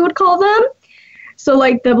eggs, as we would call them. So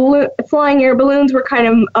like the flying air balloons were kind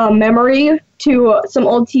of a memory to some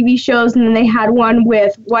old TV shows, and then they had one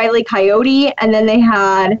with Wile E. Coyote, and then they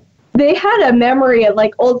had a memory of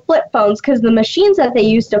like old flip phones, because the machines that they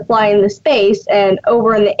used to fly in the space and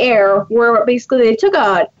over in the air were basically, they took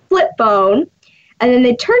a flip phone and then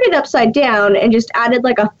they turned it upside down and just added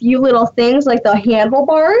like a few little things like the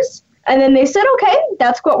handlebars, and then they said, okay,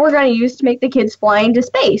 that's what we're going to use to make the kids fly into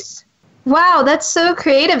space. Wow, that's so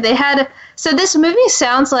creative. So this movie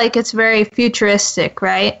sounds like it's very futuristic,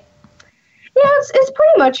 right? Yeah, it's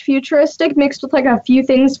pretty much futuristic, mixed with like a few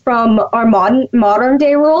things from our modern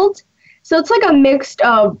day world. So it's like a mix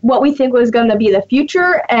of what we think was going to be the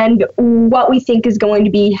future and what we think is going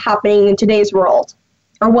to be happening in today's world,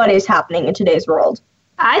 or what is happening in today's world.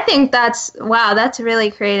 I think that's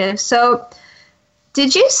really creative. So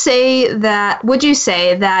would you say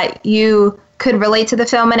that you could relate to the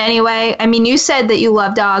film in any way? I mean, you said that you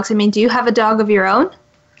love dogs. I mean, do you have a dog of your own?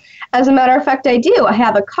 As a matter of fact, I do. I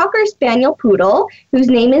have a Cocker Spaniel Poodle whose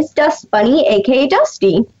name is Dust Bunny, a.k.a.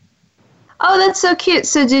 Dusty. Oh, that's so cute.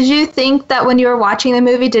 So did you think that when you were watching the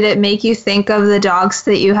movie, did it make you think of the dogs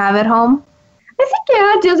that you have at home? I think,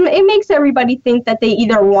 yeah, it does. It makes everybody think that they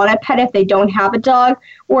either want a pet if they don't have a dog,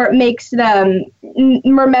 or it makes them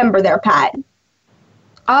remember their pet.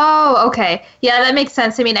 Oh, okay. Yeah, that makes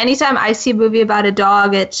sense. I mean, anytime I see a movie about a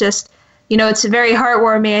dog, it's just, you know, it's very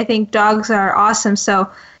heartwarming. I think dogs are awesome. So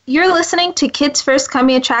you're listening to Kids First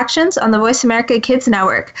Coming Attractions on the Voice America Kids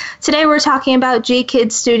Network. Today we're talking about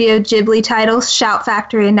GKids Studio Ghibli titles Shout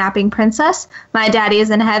Factory and Napping Princess, My Daddy is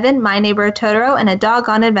in Heaven, My Neighbor Totoro, and A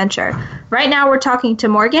Doggone Adventure. Right now we're talking to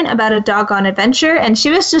Morgan about A Doggone Adventure, and she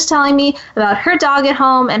was just telling me about her dog at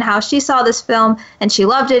home and how she saw this film and she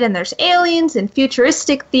loved it, and there's aliens and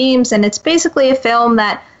futuristic themes, and it's basically a film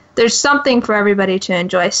that there's something for everybody to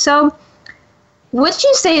enjoy. So would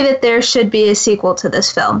you say that there should be a sequel to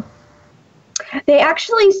this film? They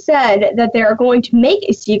actually said that they're going to make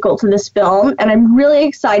a sequel to this film, and I'm really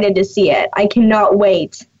excited to see it. I cannot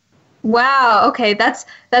wait. Wow, okay, that's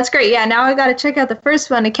great. Yeah, now I got to check out the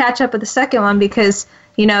first one to catch up with the second one, because,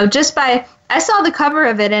 you know, I saw the cover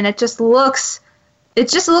of it and it just looks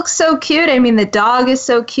so cute. I mean, the dog is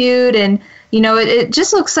so cute, and, you know, it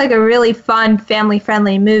just looks like a really fun,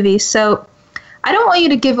 family-friendly movie. So I don't want you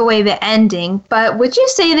to give away the ending, but would you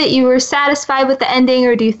say that you were satisfied with the ending,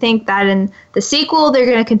 or do you think that in the sequel they're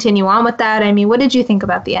going to continue on with that? I mean, what did you think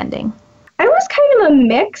about the ending? I was kind of a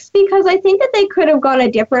mix, because I think that they could have gone a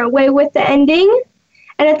different way with the ending,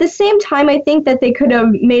 and at the same time I think that they could have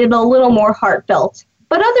made it a little more heartfelt.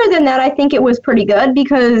 But other than that, I think it was pretty good,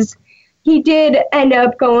 because he did end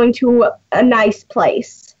up going to a nice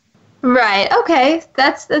place. Right, okay,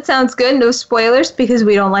 that sounds good. No spoilers, because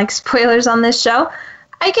we don't like spoilers on this show.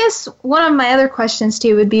 I guess one of my other questions to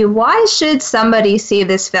you would be, why should somebody see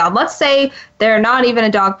this film? Let's say they're not even a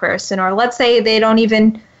dog person, or let's say they don't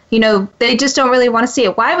even, you know, they just don't really want to see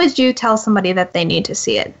it. Why would you tell somebody that they need to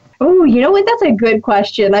see it? Oh, you know what? That's a good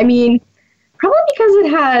question. I mean, Probably because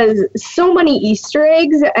it has so many Easter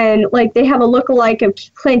eggs, and like they have a lookalike of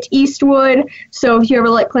Clint Eastwood. So if you ever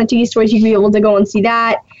like Clint Eastwood, you can be able to go and see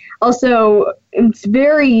that. Also, it's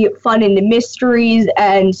very fun into mysteries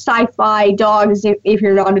and sci-fi. Dogs, if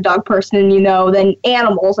you're not a dog person, then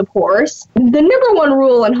animals, of course. The number one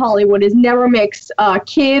rule in Hollywood is never mix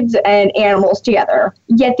kids and animals together.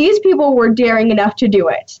 Yet these people were daring enough to do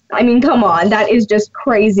it. I mean, come on, that is just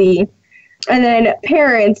crazy. And then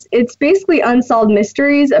parents, it's basically unsolved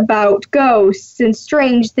mysteries about ghosts and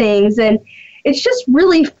strange things, and it's just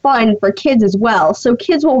really fun for kids as well. So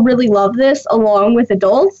kids will really love this along with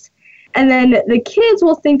adults. And then the kids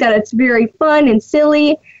will think that it's very fun and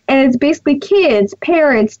silly, and it's basically kids,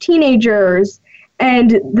 parents, teenagers, and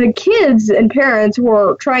the kids and parents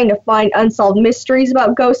were trying to find unsolved mysteries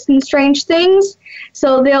about ghosts and strange things.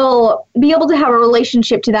 So they'll be able to have a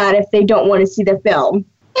relationship to that if they don't want to see the film.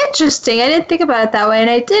 Interesting. I didn't think about it that way, and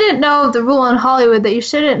I didn't know the rule in Hollywood that you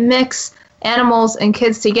shouldn't mix animals and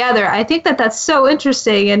kids together. I think that that's so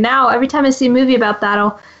interesting, and now every time I see a movie about that,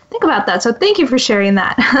 I'll think about that. So thank you for sharing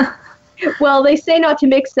that. Well, they say not to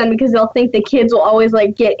mix them because they'll think the kids will always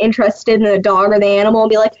like get interested in the dog or the animal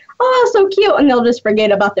and be like, oh, so cute, and they'll just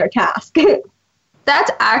forget about their task.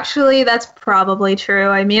 That's probably true.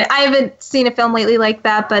 I mean, I haven't seen a film lately like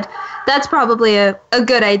that, but that's probably a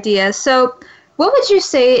good idea. So what would you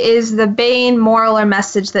say is the main moral or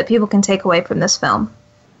message that people can take away from this film?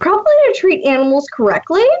 Probably to treat animals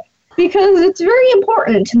correctly, because it's very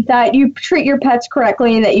important that you treat your pets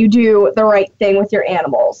correctly and that you do the right thing with your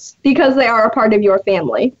animals, because they are a part of your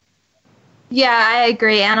family. Yeah, I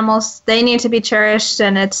agree. Animals, they need to be cherished,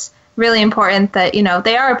 and it's really important that,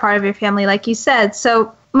 they are a part of your family, like you said.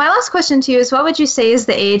 So my last question to you is, what would you say is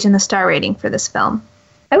the age and the star rating for this film?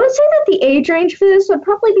 I would say that the age range for this would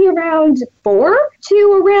probably be around 4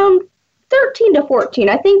 to around 13 to 14.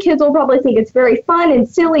 I think kids will probably think it's very fun and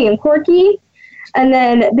silly and quirky. And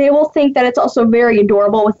then they will think that it's also very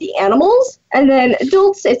adorable with the animals. And then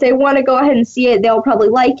adults, if they want to go ahead and see it, they'll probably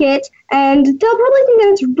like it. And they'll probably think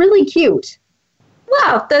that it's really cute.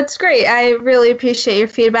 Wow, that's great. I really appreciate your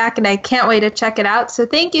feedback, and I can't wait to check it out. So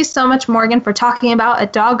thank you so much, Morgan, for talking about A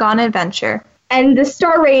Doggone Adventure. And the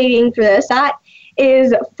star rating for this, that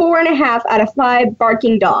is 4.5 out of 5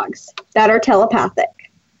 barking dogs that are telepathic.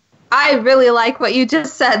 I really like what you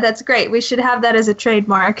just said. That's great. We should have that as a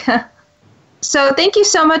trademark. So thank you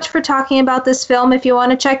so much for talking about this film. If you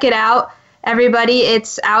want to check it out, everybody,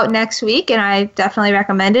 it's out next week, and I definitely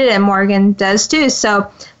recommend it, and Morgan does too.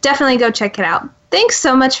 So definitely go check it out. Thanks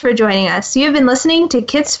so much for joining us. You've been listening to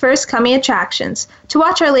Kids First Coming Attractions. To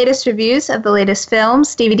watch our latest reviews of the latest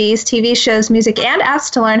films, DVDs, TV shows, music, and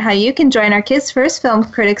apps, to learn how you can join our Kids First Film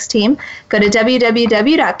Critics team, go to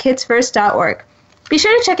www.kidsfirst.org. Be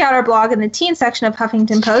sure to check out our blog in the teen section of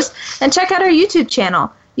Huffington Post, and check out our YouTube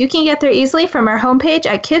channel. You can get there easily from our homepage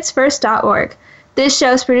at kidsfirst.org. This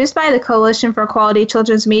show is produced by the Coalition for Quality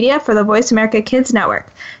Children's Media for the Voice America Kids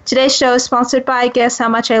Network. Today's show is sponsored by Guess How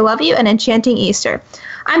Much I Love You and Enchanting Easter.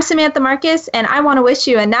 I'm Samantha Marcus, and I want to wish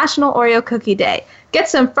you a National Oreo Cookie Day. Get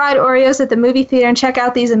some fried Oreos at the movie theater and check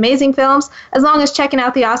out these amazing films, as long as checking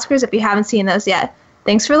out the Oscars if you haven't seen those yet.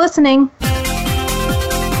 Thanks for listening.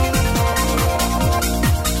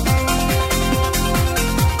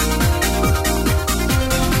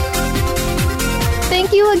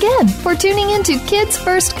 Thank you again for tuning in to Kids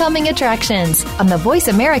First Coming Attractions on the Voice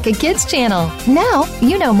America Kids channel. Now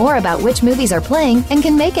you know more about which movies are playing and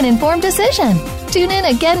can make an informed decision. Tune in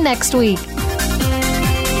again next week.